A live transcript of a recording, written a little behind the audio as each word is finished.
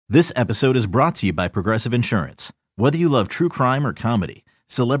This episode is brought to you by Progressive Insurance. Whether you love true crime or comedy,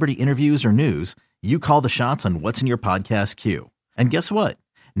 celebrity interviews or news, you call the shots on what's in your podcast queue. And guess what?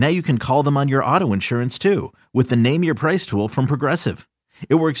 Now you can call them on your auto insurance too with the Name Your Price tool from Progressive.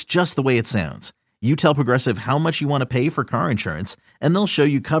 It works just the way it sounds. You tell Progressive how much you want to pay for car insurance, and they'll show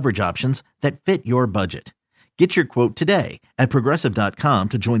you coverage options that fit your budget. Get your quote today at Progressive.com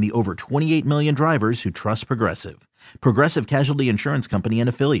to join the over 28 million drivers who trust Progressive. Progressive Casualty Insurance Company and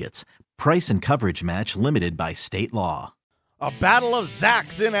Affiliates. Price and coverage match limited by state law. A battle of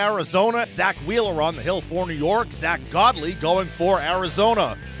Zacks in Arizona. Zach Wheeler on the hill for New York. Zach Godley going for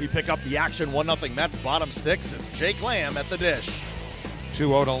Arizona. We pick up the action 1-0 Mets bottom six. It's Jake Lamb at the dish.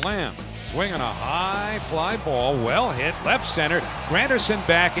 2-0 to Lamb. Swinging a high fly ball, well hit, left center. Granderson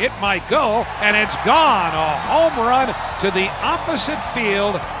back, it might go, and it's gone. A home run to the opposite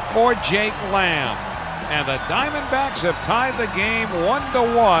field for Jake Lamb. And the Diamondbacks have tied the game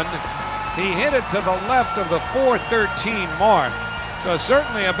 1-1. He hit it to the left of the 413 mark. So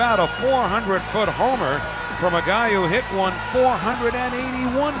certainly about a 400-foot homer from a guy who hit one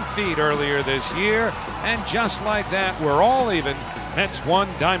 481 feet earlier this year. And just like that, we're all even. Mets 1,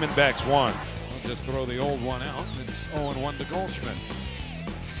 Diamondbacks 1. We'll just throw the old one out. It's 0-1 to Goldschmidt.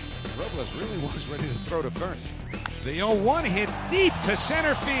 Robles really was ready to throw to first. The 0-1 hit deep to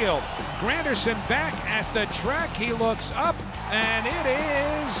center field. Granderson back at the track. He looks up, and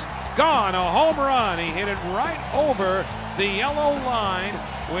it is gone. A home run. He hit it right over the yellow line,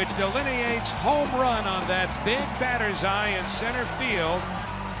 which delineates home run on that big batter's eye in center field.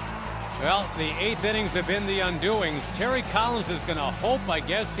 Well, the eighth innings have been the undoings. Terry Collins is going to hope, I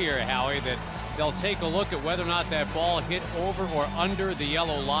guess here, Howie, that they'll take a look at whether or not that ball hit over or under the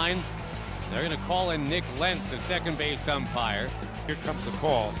yellow line. They're going to call in Nick Lentz, the second base umpire. Here comes the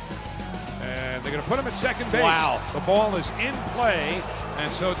call. And they're going to put him at second base. Wow. The ball is in play,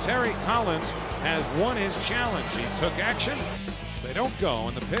 and so Terry Collins has won his challenge. He took action. They don't go,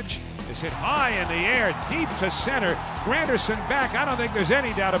 and the pitch is hit high in the air, deep to center. Granderson back. I don't think there's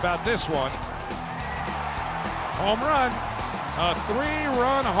any doubt about this one. Home run. A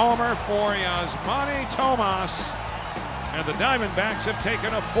 3-run homer for Yasmani Tomas. And the Diamondbacks have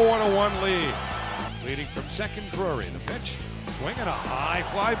taken a 4-1 lead. Leading from second, Drury. The pitch. Swinging a high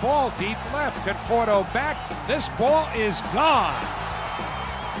fly ball, deep left. Conforto back. This ball is gone.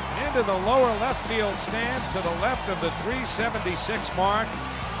 Into the lower left field stands to the left of the 376 mark.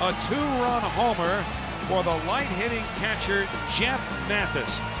 A 2-run homer for the light-hitting catcher, Jeff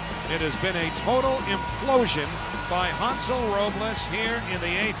Mathis. It has been a total implosion by Hansel Robles here in the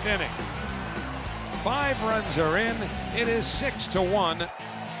eighth inning. 5 runs are in. It is 6-1,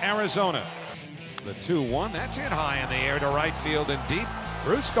 Arizona. The 2-1, that's hit high in the air to right field and deep.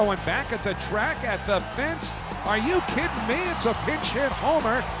 Bruce going back at the track, at the fence. Are you kidding me? It's a pinch hit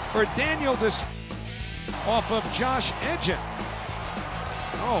homer for Daniel off of Josh Edgin.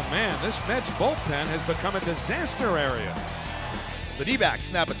 Oh man, this Mets bullpen has become a disaster area. The D-backs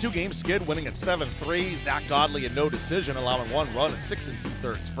snap a 2-game skid, winning at 7-3. Zach Godley in no decision, allowing 1 run in 6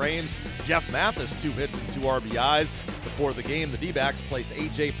 2/3 frames. Jeff Mathis 2 hits and 2 RBIs. Before the game, the D-backs placed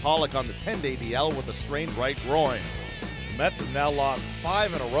A.J. Pollock on the 10-day DL with a strained right groin. The Mets have now lost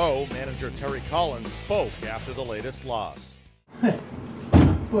 5 in a row. Manager Terry Collins spoke after the latest loss.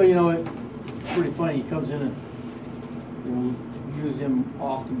 Well, it's pretty funny. He comes in and we use him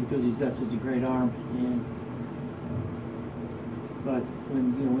often because he's got such a great arm. But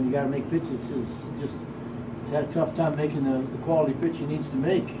when you got to make pitches, he's had a tough time making the quality pitch he needs to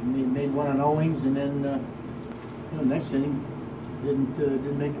make. And he made one on Owings, and then next inning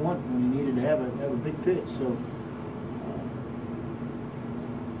didn't make one when he needed to have a big pitch. So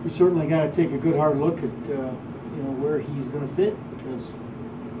we certainly got to take a good hard look at where he's going to fit, because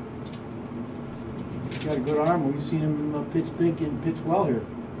he's got a good arm. We've seen him pitch big and pitch well here.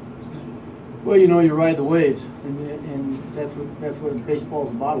 Well, you ride the waves, and that's what baseball's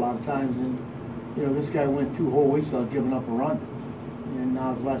about a lot of times. And this guy went 2 whole weeks without giving up a run, and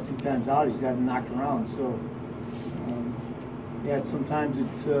now his last 2 times out, he's gotten knocked around. So, sometimes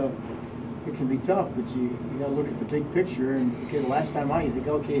it can be tough, but you got to look at the big picture. And the last time out, you think,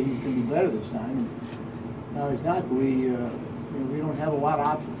 okay, he's going to be better this time. And now he's not. But we don't have a lot of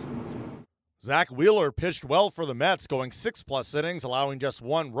options. Zach Wheeler pitched well for the Mets, going 6+ innings, allowing just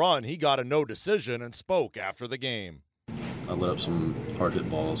 1 run. He got a no decision and spoke after the game. I lit up some hard hit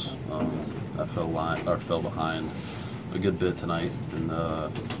balls. I fell behind a good bit tonight, and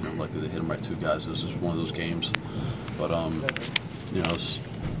luckily they hit them right 2 guys. It was just one of those games, but I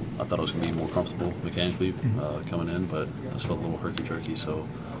thought I was going to be more comfortable mechanically coming in, but I just felt a little herky-jerky. So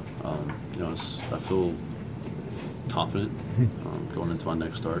I feel confident going into my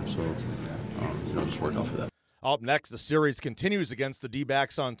next start. So, just work off of that. Up next, the series continues against the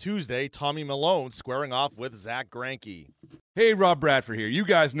D-backs on Tuesday. Tommy Malone squaring off with Zach Greinke. Hey, Rob Bradford here. You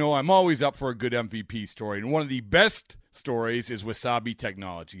guys know I'm always up for a good MVP story, and one of the best stories is Wasabi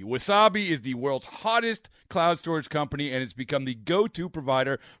Technology. Wasabi is the world's hottest cloud storage company, and it's become the go-to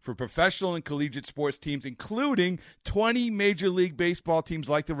provider for professional and collegiate sports teams, including 20 Major League Baseball teams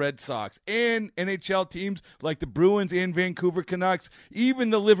like the Red Sox and NHL teams like the Bruins and Vancouver Canucks.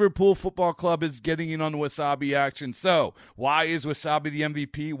 Even the Liverpool Football Club is getting in on the Wasabi action. So, why is Wasabi the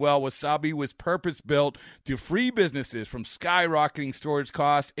MVP? Well, Wasabi was purpose-built to free businesses from skyrocketing storage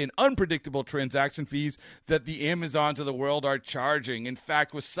costs and unpredictable transaction fees that the Amazons of the world are charging. In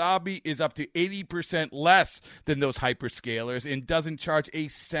fact, Wasabi is up to 80% less than those hyperscalers and doesn't charge a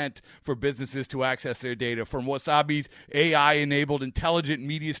cent for businesses to access their data. From Wasabi's AI-enabled intelligent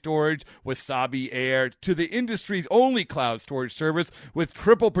media storage, Wasabi Air, to the industry's only cloud storage service with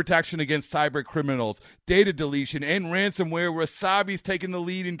triple protection against cyber criminals, data deletion, and ransomware, Wasabi's taken the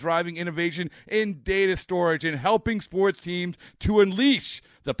lead in driving innovation in data storage and helping sports teams to unleash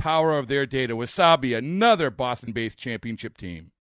the power of their data. Wasabi, another Boston-based championship team.